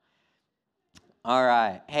All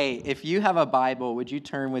right. Hey, if you have a Bible, would you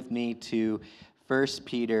turn with me to 1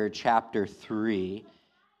 Peter chapter 3?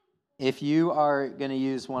 If you are going to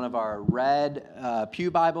use one of our red pew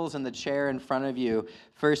Bibles in the chair in front of you,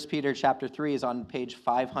 1 Peter chapter 3 is on page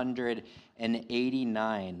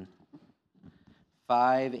 589.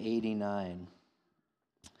 589.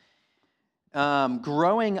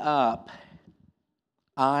 Growing up,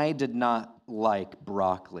 I did not like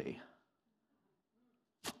broccoli.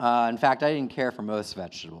 In fact, I didn't care for most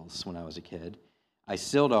vegetables when I was a kid. I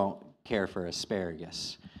still don't care for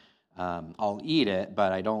asparagus. I'll eat it,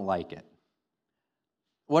 but I don't like it.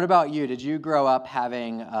 What about you? Did you grow up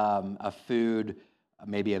having a food,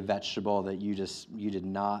 maybe a vegetable that you did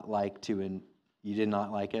not like and you did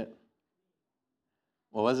not like it?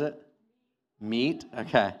 What was it? Meat?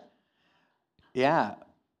 Okay. Yeah.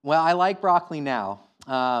 Well, I like broccoli now,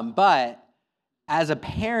 but as a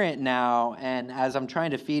parent now, and as I'm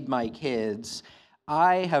trying to feed my kids,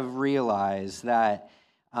 I have realized that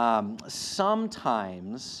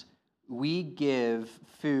sometimes we give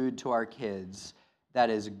food to our kids that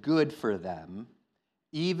is good for them,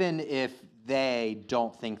 even if they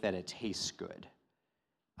don't think that it tastes good.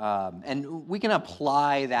 And we can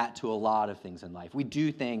apply that to a lot of things in life. We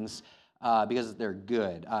do things because they're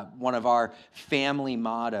good. One of our family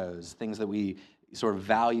mottos, things that we sort of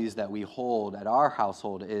values that we hold at our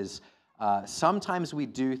household is sometimes we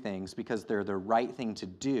do things because they're the right thing to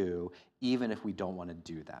do, even if we don't want to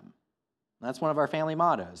do them. And that's one of our family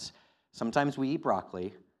mottos. Sometimes we eat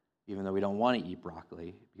broccoli, even though we don't want to eat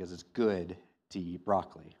broccoli, because it's good to eat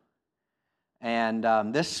broccoli. And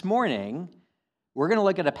this morning, we're going to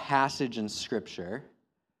look at a passage in Scripture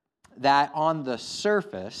that on the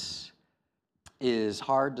surface is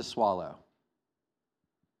hard to swallow.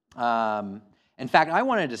 In fact, I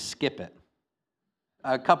wanted to skip it.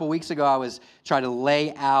 A couple weeks ago, I was trying to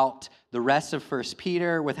lay out the rest of 1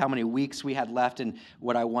 Peter with how many weeks we had left and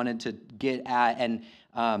what I wanted to get at. And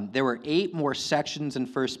there were 8 more sections in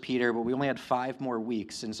 1 Peter, but we only had 5 more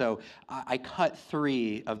weeks. And so I cut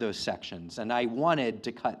 3 of those sections, and I wanted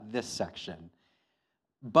to cut this section.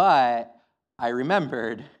 But I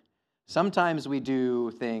remembered sometimes we do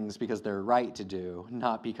things because they're right to do,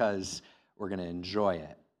 not because we're going to enjoy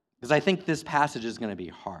it. Because I think this passage is going to be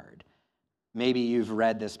hard. Maybe you've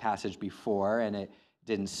read this passage before and it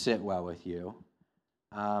didn't sit well with you.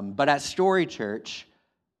 But at Story Church,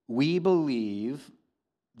 we believe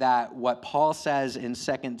that what Paul says in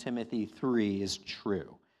 2 Timothy 3 is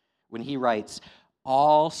true. When he writes,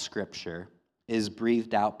 all Scripture is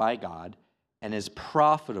breathed out by God and is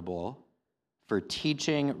profitable for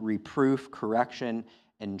teaching, reproof, correction,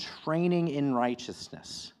 and training in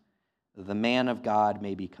righteousness. The man of God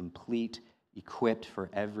may be complete, equipped for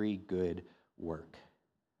every good work.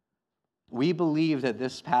 We believe that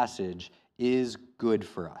this passage is good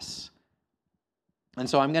for us. And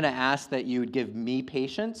so I'm going to ask that you would give me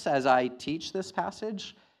patience as I teach this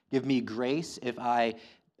passage. Give me grace if I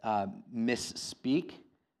misspeak.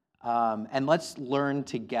 And let's learn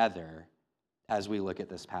together as we look at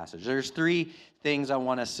this passage. There's 3 things I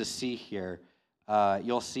want us to see here.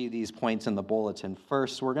 You'll see these points in the bulletin.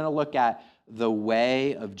 First, we're going to look at the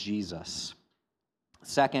way of Jesus.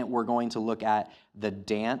 Second, we're going to look at the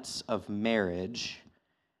dance of marriage.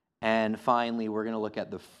 And finally, we're going to look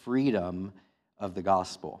at the freedom of the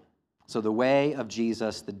gospel. So the way of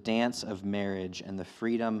Jesus, the dance of marriage, and the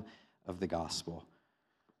freedom of the gospel.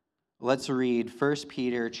 Let's read 1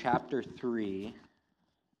 Peter chapter 3,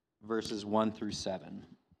 verses 1 through 7.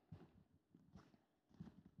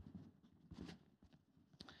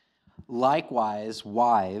 Likewise,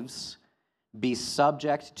 wives, be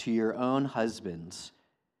subject to your own husbands,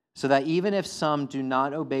 so that even if some do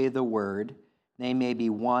not obey the word, they may be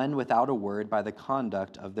won without a word by the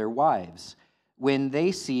conduct of their wives, when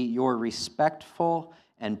they see your respectful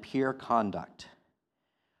and pure conduct.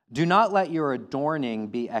 Do not let your adorning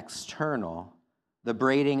be external, the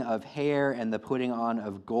braiding of hair and the putting on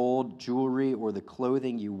of gold jewelry or the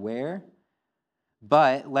clothing you wear,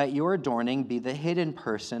 but let your adorning be the hidden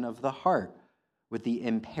person of the heart, with the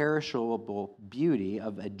imperishable beauty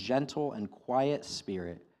of a gentle and quiet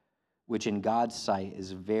spirit, which in God's sight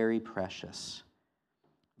is very precious.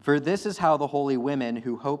 For this is how the holy women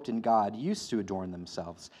who hoped in God used to adorn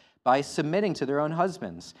themselves, by submitting to their own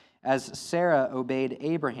husbands, as Sarah obeyed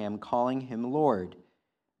Abraham, calling him Lord.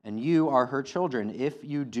 And you are her children if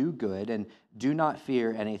you do good and do not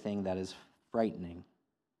fear anything that is frightening.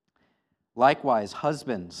 Likewise,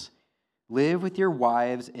 husbands, live with your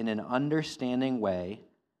wives in an understanding way,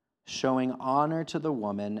 showing honor to the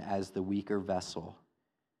woman as the weaker vessel,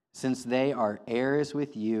 since they are heirs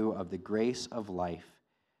with you of the grace of life,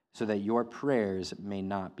 so that your prayers may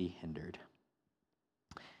not be hindered.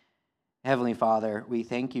 Heavenly Father, we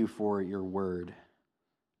thank you for your word,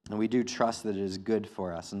 and we do trust that it is good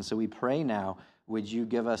for us. And so we pray now, would you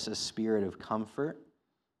give us a spirit of comfort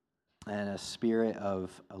and a spirit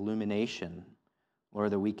of illumination,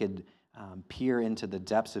 Lord, that we could peer into the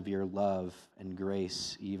depths of your love and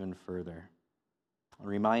grace even further.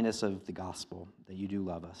 Remind us of the gospel, that you do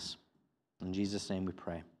love us. In Jesus' name we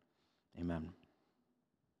pray. Amen.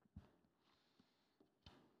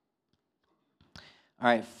 All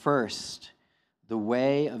right, first, the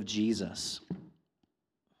way of Jesus.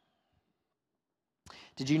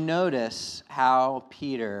 Did you notice how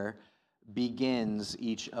Peter begins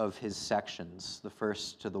each of his sections? The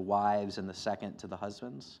first to the wives and the second to the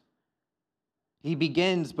husbands? He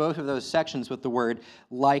begins both of those sections with the word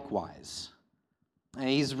likewise. And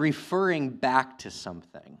he's referring back to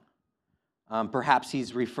something. Perhaps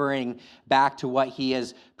he's referring back to what he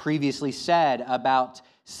has previously said about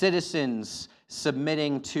citizens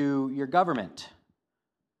submitting to your government,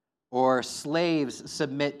 or slaves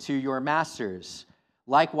submit to your masters.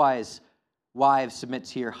 Likewise, wives submit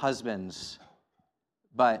to your husbands,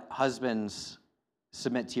 but husbands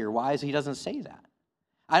submit to your wives. He doesn't say that.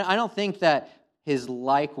 I don't think that his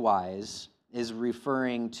likewise is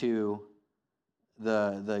referring to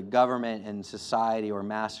the government and society or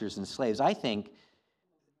masters and slaves. I think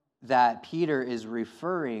that Peter is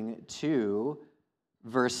referring to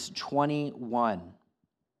verse 21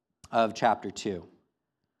 of chapter 2,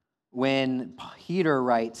 when Peter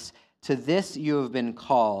writes, "To this you have been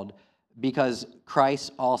called, because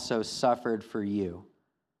Christ also suffered for you,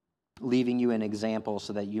 leaving you an example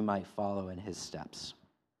so that you might follow in his steps."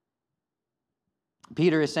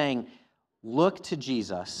 Peter is saying, look to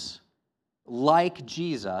Jesus. Like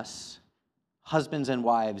Jesus, husbands and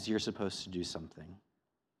wives, you're supposed to do something.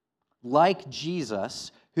 Like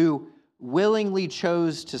Jesus, who willingly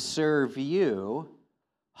chose to serve you,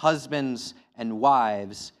 husbands and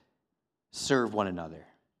wives, serve one another.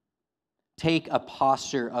 Take a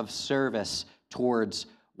posture of service towards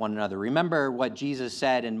one another. Remember what Jesus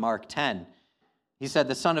said in Mark 10. He said,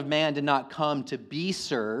 the Son of Man did not come to be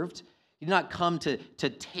served. He did not come to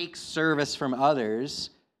take service from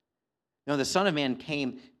others. No, the Son of Man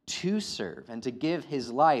came to serve and to give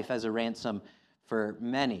his life as a ransom for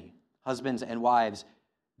many. Husbands and wives,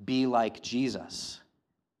 be like Jesus.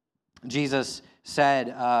 Jesus said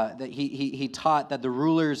that he taught that the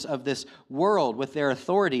rulers of this world, with their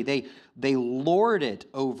authority, they lord it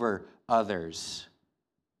over others.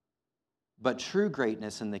 But true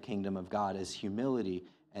greatness in the kingdom of God is humility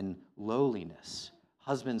and lowliness.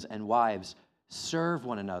 Husbands and wives, serve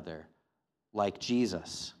one another like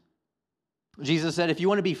Jesus. Jesus said, if you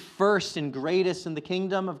want to be first and greatest in the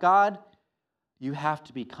kingdom of God, you have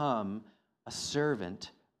to become a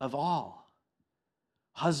servant of all.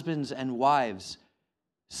 Husbands and wives,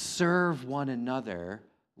 serve one another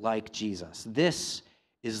like Jesus. This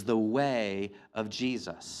is the way of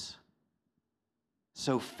Jesus.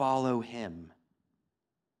 So follow him.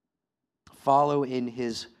 Follow in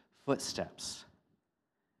his footsteps.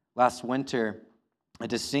 Last winter, I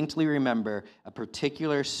distinctly remember a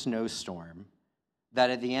particular snowstorm that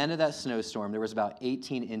at the end of that snowstorm, there was about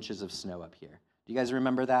 18 inches of snow up here. Do you guys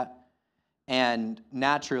remember that? And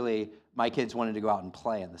naturally, my kids wanted to go out and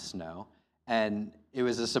play in the snow. And it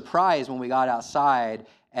was a surprise when we got outside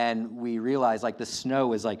and we realized the snow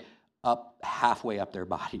was up halfway up their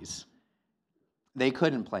bodies. They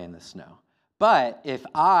couldn't play in the snow. But if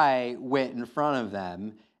I went in front of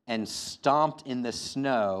them and stomped in the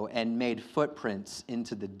snow and made footprints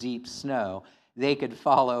into the deep snow, they could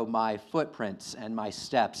follow my footprints and my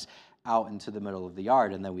steps out into the middle of the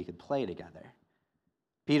yard, and then we could play together.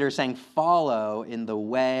 Peter's saying, follow in the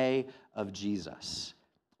way of Jesus.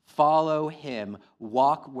 Follow him,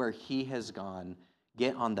 walk where he has gone,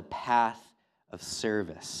 get on the path of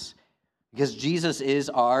service. Because Jesus is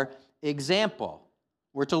our example.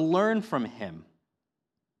 We're to learn from him,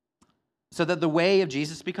 so that the way of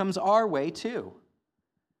Jesus becomes our way too.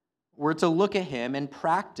 We're to look at him and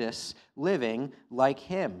practice living like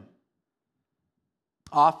him.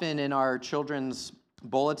 Often in our children's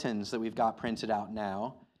bulletins that we've got printed out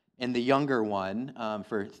now, in the younger one,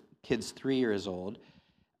 for kids 3 years old,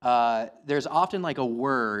 there's often a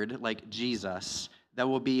word like Jesus that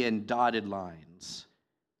will be in dotted lines.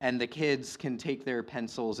 And the kids can take their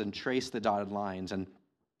pencils and trace the dotted lines and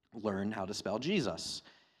learn how to spell Jesus.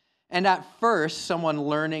 And at first, someone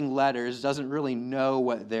learning letters doesn't really know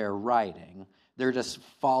what they're writing. They're just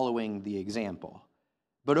following the example.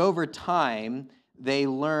 But over time,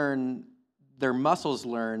 their muscles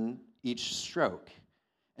learn each stroke.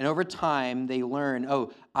 And over time, they learn,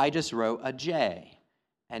 oh, I just wrote a J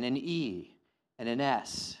and an E and an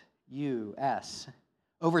S, U, S.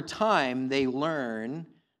 Over time, they learn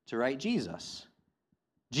to write Jesus.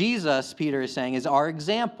 Jesus, Peter is saying, is our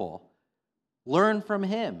example. Learn from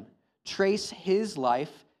him. Trace his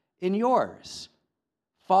life in yours.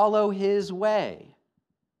 Follow his way.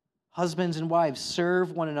 Husbands and wives,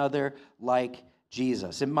 serve one another like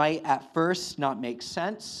Jesus. It might at first not make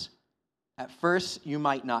sense. At first, you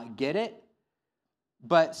might not get it.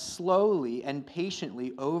 But slowly and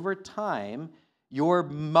patiently over time, your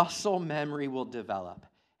muscle memory will develop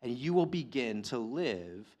and you will begin to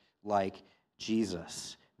live like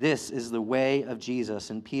Jesus. This is the way of Jesus.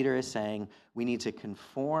 And Peter is saying we need to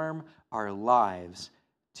conform our lives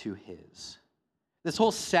to his. This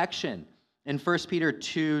whole section in 1 Peter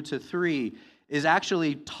 2-3 is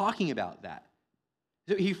actually talking about that.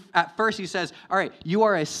 At first he says, all right, you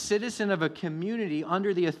are a citizen of a community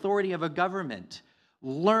under the authority of a government.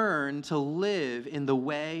 Learn to live in the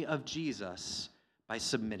way of Jesus by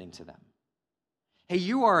submitting to them. Hey,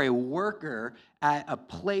 you are a worker at a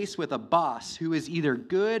place with a boss who is either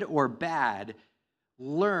good or bad.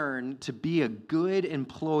 Learn to be a good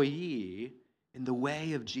employee in the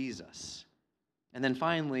way of Jesus. And then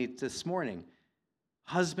finally, this morning,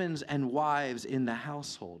 husbands and wives in the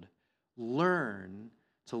household, learn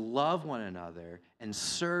to love one another and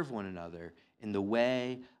serve one another in the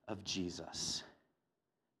way of Jesus.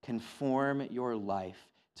 Conform your life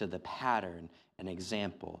to the pattern and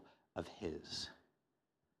example of his.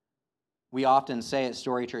 We often say at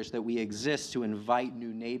Story Church that we exist to invite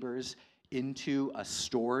new neighbors into a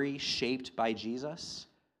story shaped by Jesus.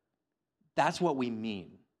 That's what we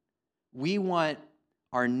mean. We want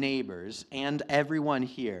our neighbors and everyone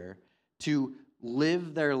here to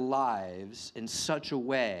live their lives in such a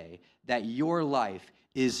way that your life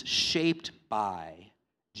is shaped by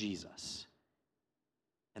Jesus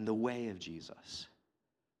and the way of Jesus,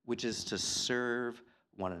 which is to serve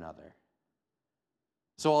one another.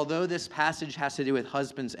 So although this passage has to do with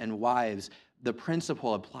husbands and wives, the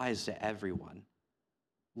principle applies to everyone.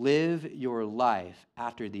 Live your life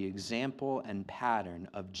after the example and pattern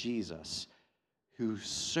of Jesus, who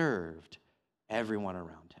served everyone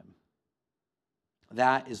around him.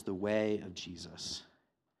 That is the way of Jesus.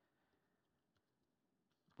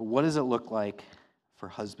 But what does it look like for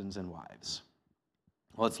husbands and wives?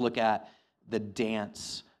 Well, let's look at the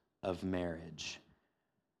dance of marriage.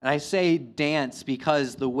 And I say dance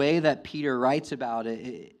because the way that Peter writes about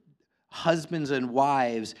it, husbands and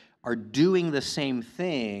wives are doing the same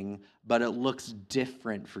thing, but it looks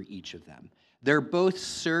different for each of them. They're both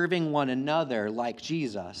serving one another like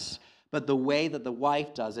Jesus, but the way that the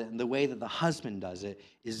wife does it and the way that the husband does it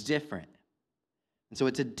is different. And so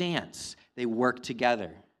it's a dance. They work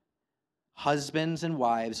together. Husbands and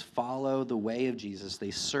wives follow the way of Jesus.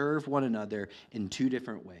 They serve one another in two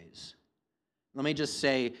different ways. Let me just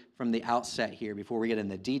say from the outset here, before we get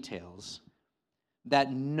into the details,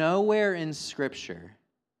 that nowhere in Scripture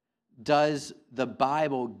does the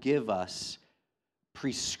Bible give us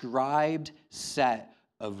prescribed set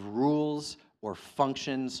of rules or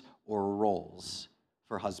functions or roles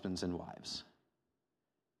for husbands and wives.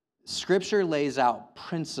 Scripture lays out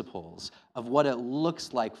principles of what it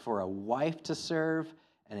looks like for a wife to serve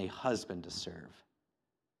and a husband to serve.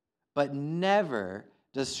 But never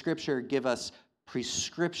does Scripture give us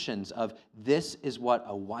prescriptions of this is what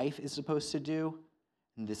a wife is supposed to do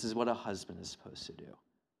and this is what a husband is supposed to do.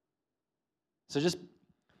 So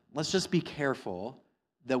let's just be careful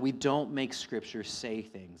that we don't make Scripture say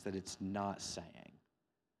things that it's not saying.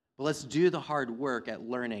 But let's do the hard work at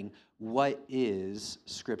learning what is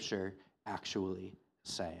Scripture actually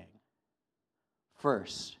saying.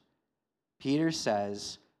 First, Peter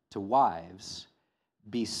says to wives,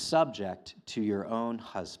 be subject to your own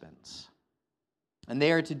husbands. And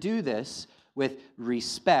they are to do this with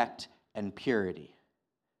respect and purity.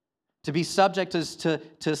 To be subject is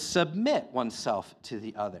to submit oneself to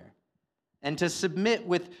the other. And to submit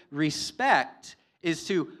with respect is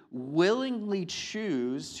to willingly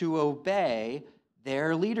choose to obey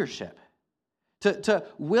their leadership, to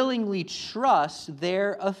willingly trust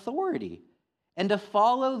their authority, and to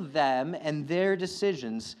follow them and their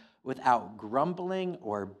decisions without grumbling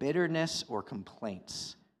or bitterness or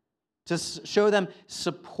complaints, to show them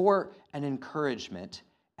support and encouragement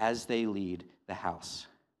as they lead the house.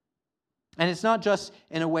 And it's not just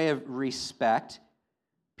in a way of respect.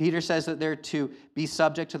 Peter says that they're to be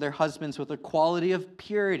subject to their husbands with a quality of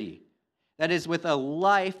purity. That is, with a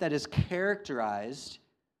life that is characterized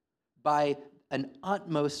by an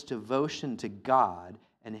utmost devotion to God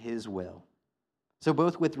and his will. So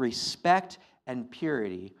both with respect and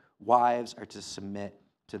purity, wives are to submit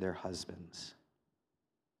to their husbands.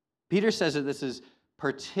 Peter says that this is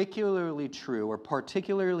particularly true or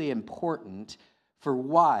particularly important for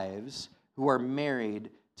wives who are married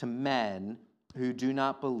to men who do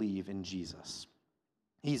not believe in Jesus.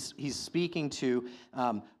 He's speaking to,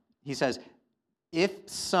 he says, if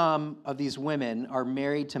some of these women are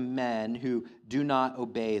married to men who do not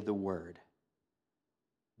obey the word,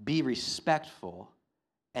 be respectful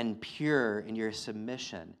and pure in your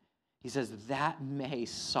submission. He says that may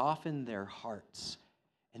soften their hearts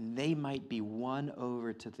and they might be won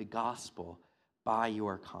over to the gospel by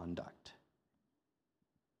your conduct.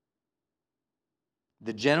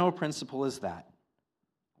 The general principle is that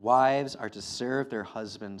wives are to serve their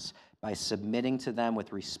husbands by submitting to them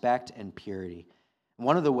with respect and purity.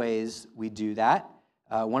 One of the ways we do that,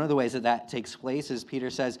 one of the ways that takes place, as Peter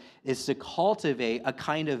says, is to cultivate a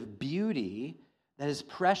kind of beauty that is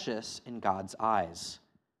precious in God's eyes.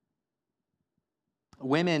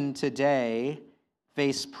 Women today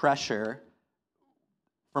face pressure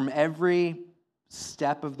from every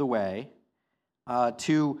step of the way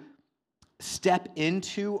to step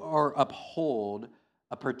into or uphold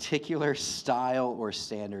a particular style or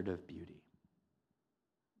standard of beauty.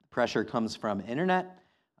 Pressure comes from internet,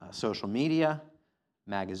 social media,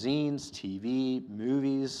 magazines, TV,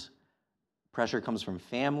 movies. Pressure comes from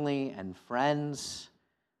family and friends.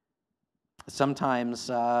 Sometimes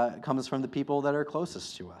it comes from the people that are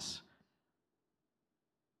closest to us.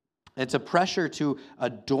 It's a pressure to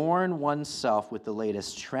adorn oneself with the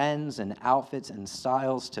latest trends and outfits and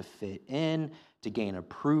styles to fit in, to gain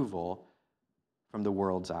approval from the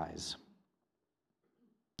world's eyes.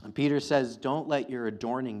 And Peter says, don't let your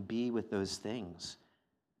adorning be with those things.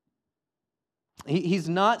 He's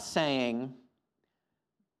not saying,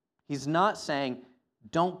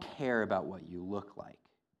 don't care about what you look like.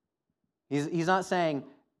 He's not saying,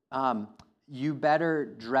 you better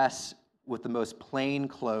dress with the most plain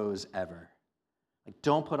clothes ever. Like,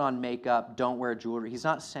 don't put on makeup, don't wear jewelry. He's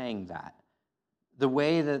not saying that. The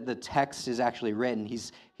way that the text is actually written,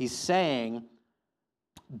 he's saying,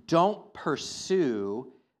 don't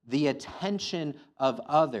pursue the attention of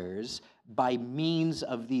others by means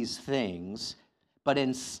of these things, but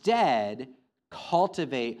instead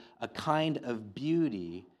cultivate a kind of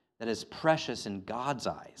beauty that is precious in God's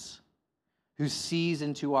eyes, who sees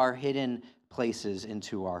into our hidden places,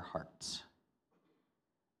 into our hearts.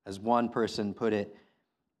 As one person put it,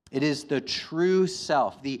 it is the true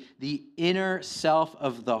self, the inner self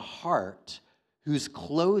of the heart, whose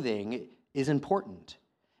clothing is important.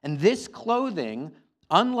 And this clothing,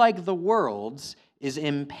 unlike the world's, is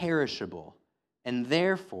imperishable, and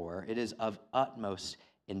therefore it is of utmost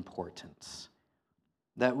importance.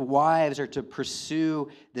 That wives are to pursue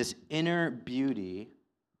this inner beauty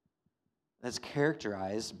that's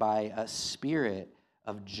characterized by a spirit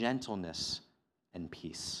of gentleness and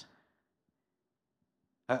peace.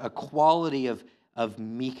 A quality of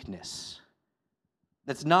meekness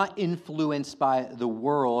that's not influenced by the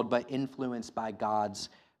world, but influenced by God's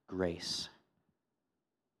grace.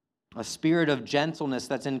 A spirit of gentleness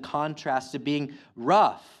that's in contrast to being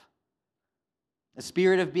rough. A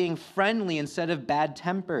spirit of being friendly instead of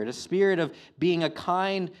bad-tempered. A spirit of being a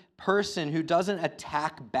kind person who doesn't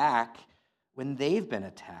attack back when they've been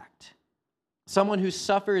attacked. Someone who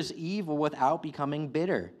suffers evil without becoming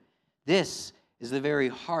bitter. This is the very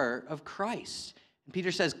heart of Christ. And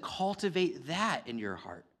Peter says, cultivate that in your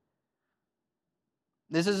heart.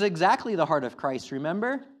 This is exactly the heart of Christ,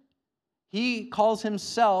 remember? He calls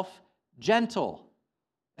himself gentle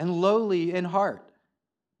and lowly in heart.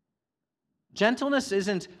 Gentleness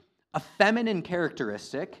isn't a feminine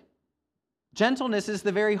characteristic. Gentleness is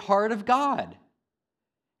the very heart of God.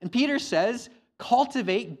 And Peter says,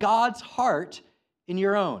 cultivate God's heart in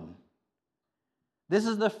your own. This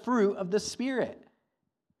is the fruit of the Spirit.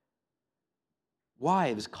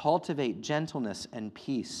 Wives, cultivate gentleness and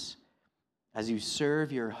peace as you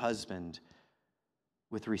serve your husband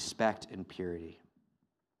with respect and purity.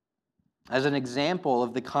 As an example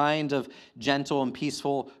of the kind of gentle and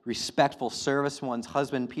peaceful, respectful service one's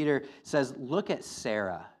husband, Peter says, look at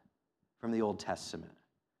Sarah from the Old Testament.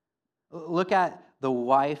 Look at the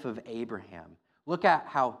wife of Abraham. Look at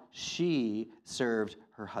how she served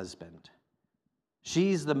her husband.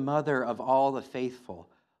 She's the mother of all the faithful.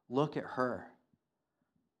 Look at her.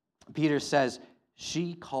 Peter says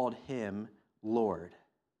she called him Lord.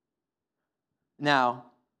 Now,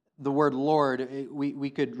 the word Lord, we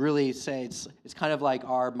could really say it's kind of like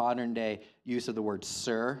our modern day use of the word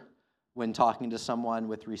sir when talking to someone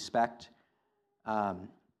with respect.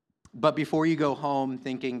 But before you go home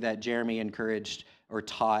thinking that Jeremy encouraged or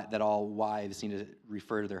taught that all wives need to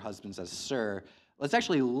refer to their husbands as sir, let's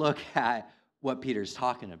actually look at what Peter's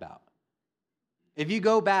talking about. If you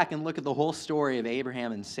go back and look at the whole story of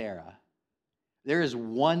Abraham and Sarah, there is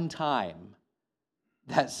one time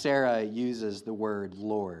that Sarah uses the word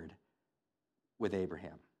Lord with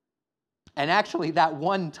Abraham. And actually, that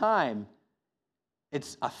one time,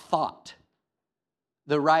 it's a thought.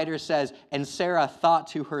 The writer says, and Sarah thought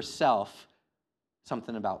to herself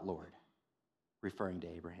something about Lord, referring to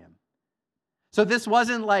Abraham. So this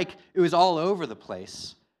wasn't like it was all over the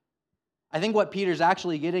place. I think what Peter's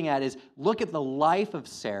actually getting at is look at the life of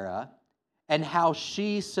Sarah and how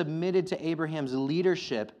she submitted to Abraham's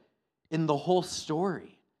leadership in the whole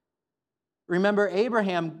story. Remember,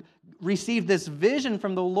 Abraham received this vision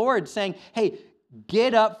from the Lord saying, hey,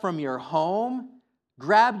 get up from your home,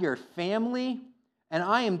 grab your family, and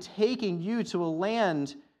I am taking you to a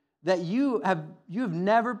land that you have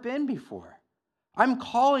never been before. I'm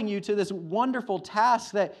calling you to this wonderful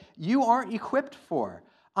task that you aren't equipped for.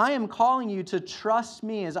 I am calling you to trust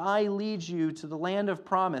me as I lead you to the land of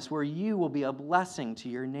promise where you will be a blessing to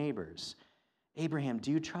your neighbors. Abraham,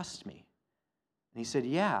 do you trust me? And he said,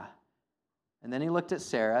 yeah. And then he looked at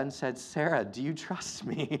Sarah and said, Sarah, do you trust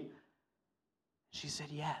me? She said,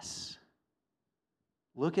 yes.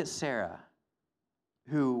 Look at Sarah,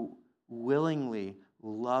 who willingly,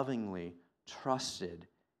 lovingly trusted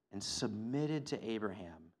and submitted to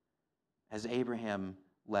Abraham as Abraham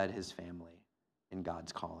led his family in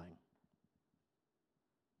God's calling.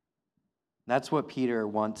 That's what Peter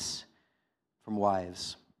wants from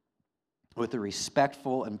wives. With a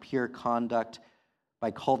respectful and pure conduct,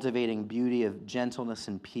 by cultivating beauty of gentleness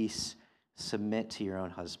and peace, submit to your own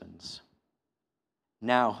husbands.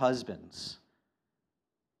 Now, husbands,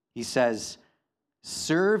 he says,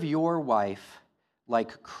 serve your wife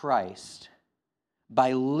like Christ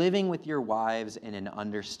by living with your wives in an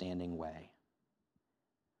understanding way.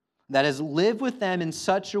 That is, live with them in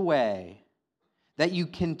such a way that you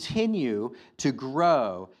continue to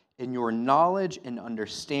grow in your knowledge and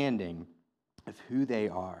understanding of who they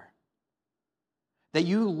are. That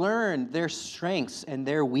you learn their strengths and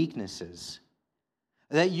their weaknesses.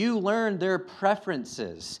 That you learn their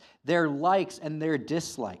preferences, their likes and their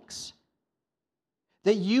dislikes.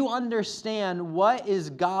 That you understand what is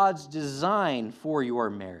God's design for your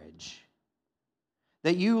marriage.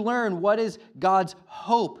 That you learn what is God's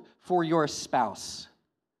hope for your spouse.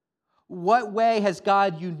 What way has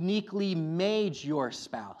God uniquely made your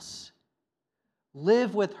spouse?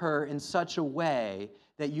 Live with her in such a way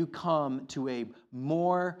that you come to a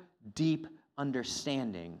more deep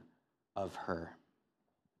understanding of her.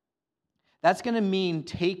 That's going to mean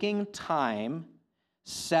taking time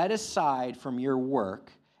set aside from your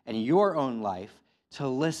work and your own life to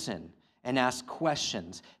listen and ask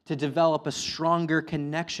questions, to develop a stronger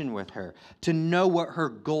connection with her, to know what her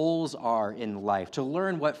goals are in life, to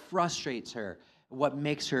learn what frustrates her, what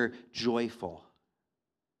makes her joyful.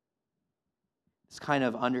 This kind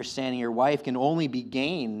of understanding your wife can only be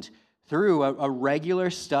gained through a regular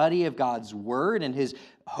study of God's word and his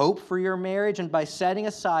hope for your marriage, and by setting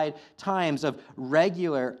aside times of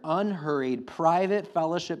regular, unhurried, private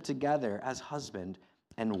fellowship together as husband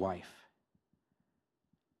and wife.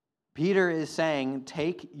 Peter is saying,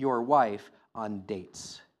 take your wife on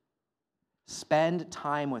dates. Spend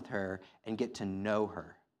time with her and get to know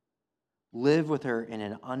her. Live with her in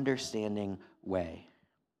an understanding way.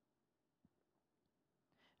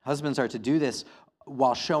 Husbands are to do this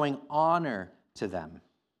while showing honor to them.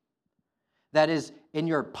 That is, in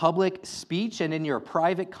your public speech and in your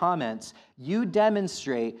private comments, you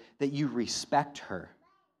demonstrate that you respect her,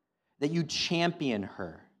 that you champion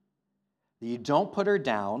her, that you don't put her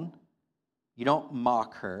down, you don't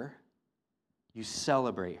mock her, you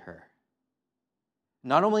celebrate her.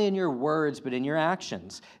 Not only in your words, but in your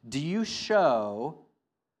actions. Do you show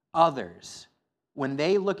others, when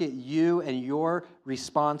they look at you and your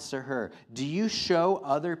response to her, do you show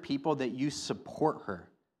other people that you support her,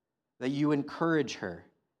 that you encourage her,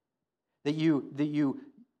 that you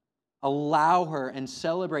allow her and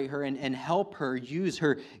celebrate her and help her use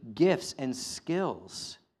her gifts and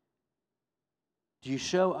skills? Do you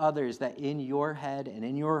show others that in your head and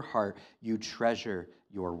in your heart you treasure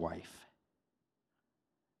your wife?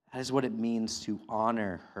 That is what it means to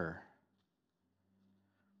honor her.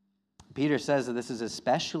 Peter says that this is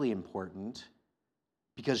especially important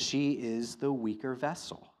because she is the weaker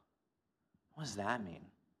vessel. What does that mean?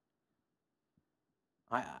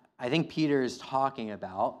 I think Peter is talking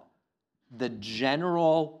about the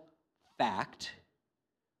general fact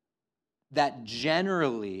that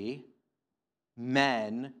generally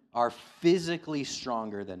men are physically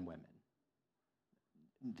stronger than women.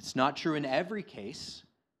 It's not true in every case,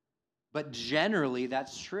 but generally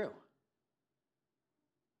that's true.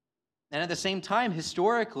 And at the same time,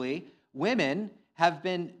 historically, women have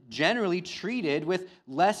been generally treated with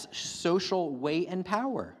less social weight and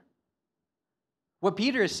power. What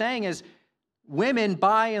Peter is saying is women,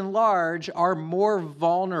 by and large, are more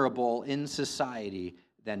vulnerable in society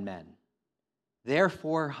than men.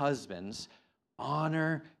 Therefore, husbands,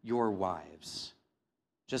 honor your wives,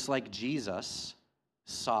 just like Jesus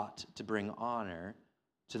sought to bring honor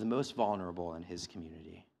to the most vulnerable in his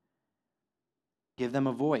community. Give them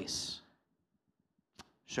a voice.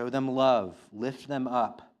 Show them love. Lift them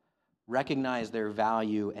up. Recognize their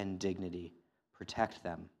value and dignity. Protect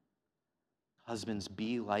them. Husbands,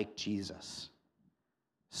 be like Jesus.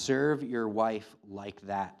 Serve your wife like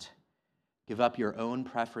that. Give up your own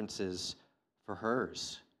preferences for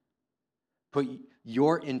hers. Put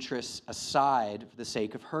your interests aside for the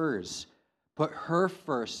sake of hers. Put her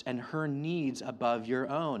first and her needs above your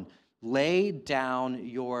own. Lay down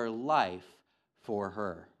your life for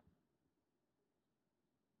her.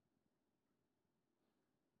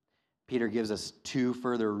 Peter gives us two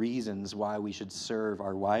further reasons why we should serve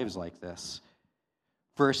our wives like this.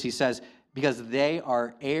 First, he says, because they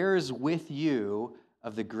are heirs with you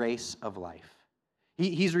of the grace of life.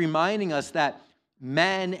 He's reminding us that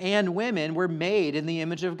men and women were made in the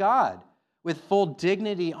image of God, with full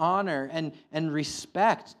dignity, honor, and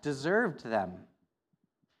respect deserved to them.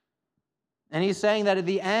 And he's saying that at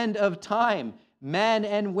the end of time, men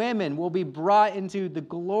and women will be brought into the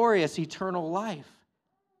glorious eternal life.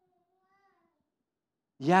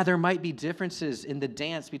 Yeah, there might be differences in the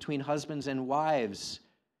dance between husbands and wives,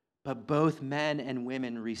 but both men and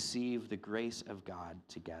women receive the grace of God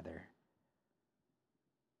together.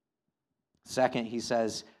 Second, he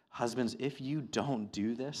says, husbands, if you don't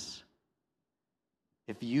do this,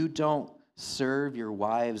 if you don't serve your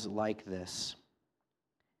wives like this,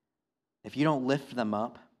 if you don't lift them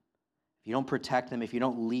up, if you don't protect them, if you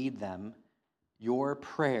don't lead them, your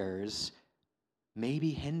prayers may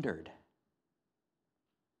be hindered.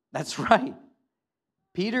 That's right.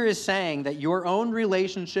 Peter is saying that your own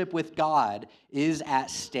relationship with God is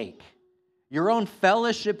at stake. Your own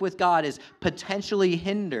fellowship with God is potentially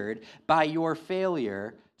hindered by your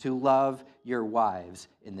failure to love your wives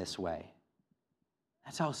in this way.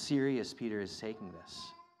 That's how serious Peter is taking this.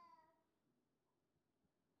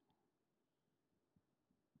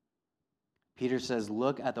 Peter says,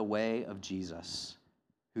 look at the way of Jesus,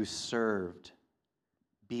 who served.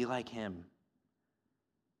 Be like him.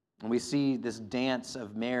 And we see this dance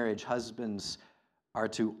of marriage. Husbands are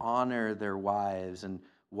to honor their wives, and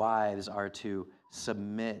wives are to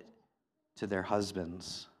submit to their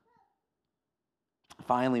husbands.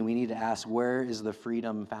 Finally, we need to ask, where is the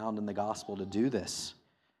freedom found in the gospel to do this?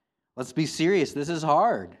 Let's be serious. This is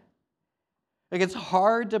hard. Like, it's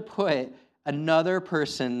hard to put another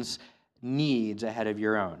person's needs ahead of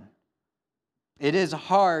your own. It is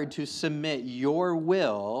hard to submit your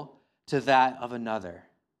will to that of another.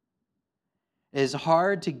 It is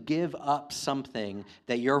hard to give up something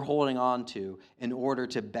that you're holding on to in order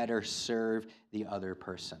to better serve the other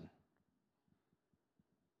person.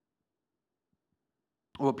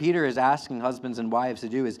 What Peter is asking husbands and wives to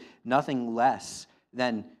do is nothing less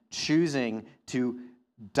than choosing to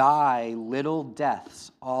die little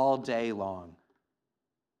deaths all day long.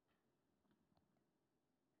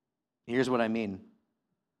 Here's what I mean.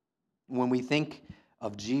 When we think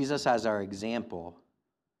of Jesus as our example,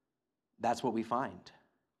 that's what we find.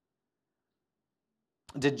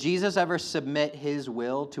 Did Jesus ever submit his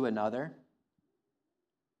will to another?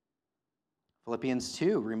 Philippians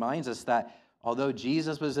 2 reminds us that although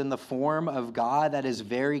Jesus was in the form of God, that is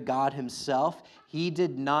very God himself, he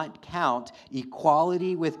did not count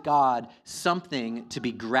equality with God something to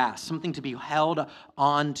be grasped, something to be held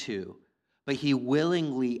onto, but he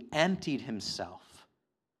willingly emptied himself.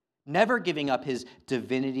 Never giving up his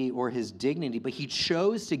divinity or his dignity, but he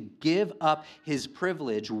chose to give up his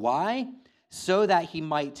privilege. Why? So that he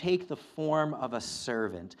might take the form of a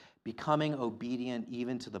servant, becoming obedient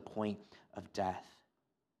even to the point of death.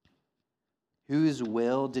 Whose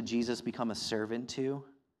will did Jesus become a servant to?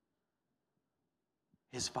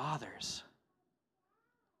 His Father's.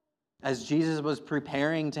 As Jesus was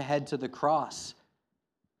preparing to head to the cross,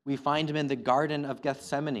 we find him in the Garden of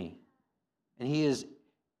Gethsemane, and he is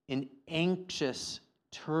in anxious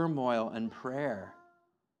turmoil and prayer.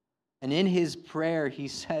 And in his prayer, he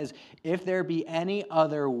says, if there be any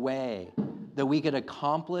other way that we could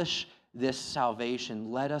accomplish this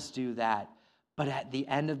salvation, let us do that. But at the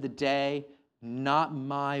end of the day, not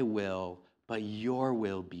my will, but your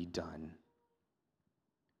will be done.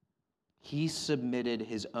 He submitted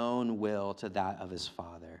his own will to that of his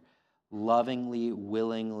Father, lovingly,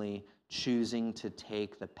 willingly choosing to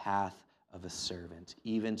take the path of a servant,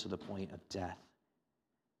 even to the point of death.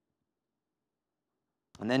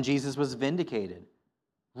 And then Jesus was vindicated,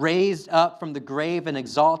 raised up from the grave and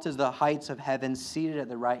exalted to the heights of heaven, seated at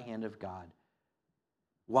the right hand of God.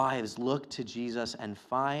 Wives, look to Jesus and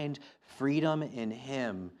find freedom in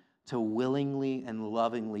him to willingly and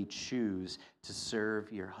lovingly choose to serve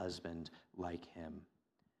your husband like him.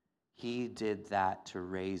 He did that to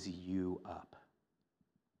raise you up.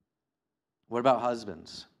 What about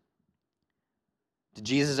husbands? Did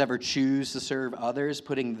Jesus ever choose to serve others,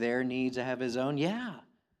 putting their needs ahead of his own? Yeah.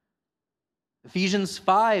 Ephesians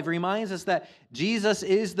 5 reminds us that Jesus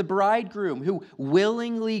is the bridegroom who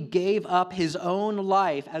willingly gave up his own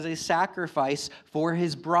life as a sacrifice for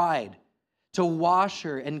his bride to wash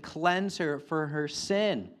her and cleanse her for her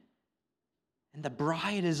sin. And the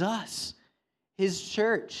bride is us, his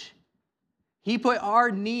church. He put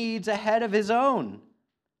our needs ahead of his own.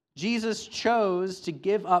 Jesus chose to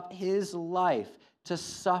give up his life to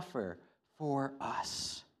suffer for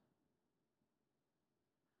us.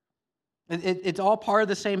 It's all part of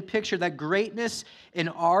the same picture that greatness in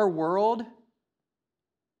our world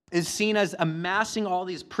is seen as amassing all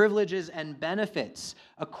these privileges and benefits,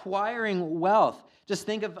 acquiring wealth. Just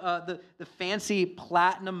think of the fancy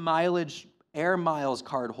platinum mileage Air Miles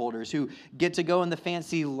card holders who get to go in the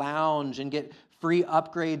fancy lounge and get free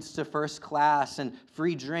upgrades to first class and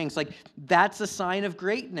free drinks. Like, that's a sign of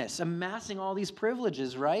greatness, amassing all these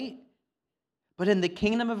privileges, right? But in the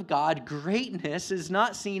kingdom of God, greatness is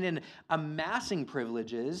not seen in amassing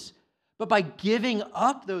privileges, but by giving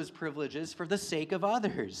up those privileges for the sake of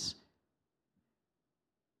others.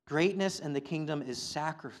 Greatness in the kingdom is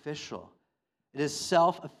sacrificial. It is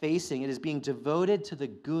self-effacing. It is being devoted to the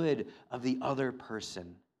good of the other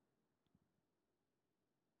person.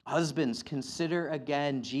 Husbands, consider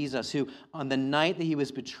again Jesus, who on the night that he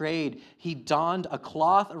was betrayed, he donned a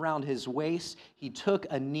cloth around his waist, he took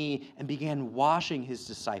a knee and began washing his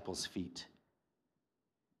disciples' feet.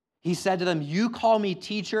 He said to them, "You call me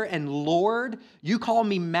teacher and Lord, you call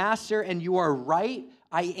me master, and you are right,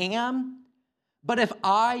 I am. But if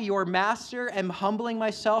I, your master, am humbling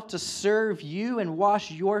myself to serve you and wash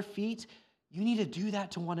your feet, you need to do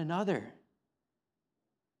that to one another."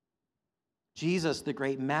 Jesus, the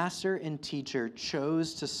great master and teacher,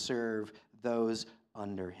 chose to serve those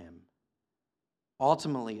under him.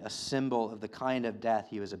 Ultimately, a symbol of the kind of death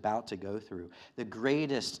he was about to go through, the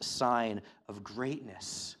greatest sign of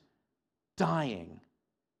greatness, dying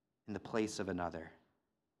in the place of another.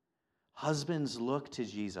 Husbands, look to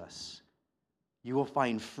Jesus. You will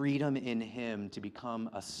find freedom in him to become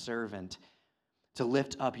a servant, to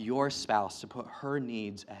lift up your spouse, to put her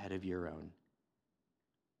needs ahead of your own.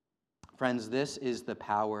 Friends, this is the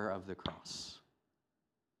power of the cross.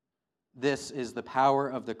 This is the power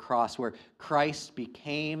of the cross where Christ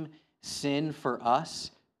became sin for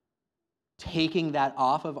us, taking that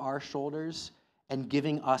off of our shoulders and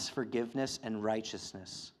giving us forgiveness and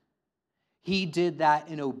righteousness. He did that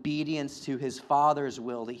in obedience to his Father's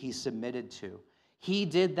will that he submitted to. He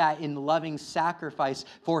did that in loving sacrifice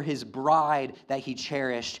for his bride that he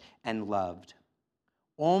cherished and loved.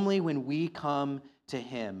 Only when we come to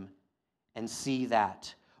him and see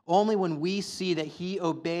that, only when we see that he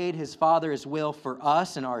obeyed his Father's will for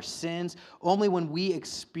us and our sins, only when we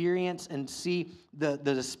experience and see the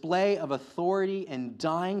display of authority and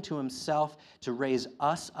dying to himself to raise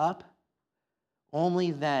us up,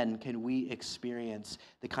 only then can we experience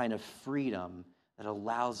the kind of freedom that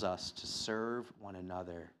allows us to serve one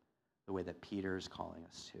another the way that Peter is calling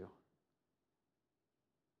us to.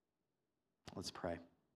 Let's pray.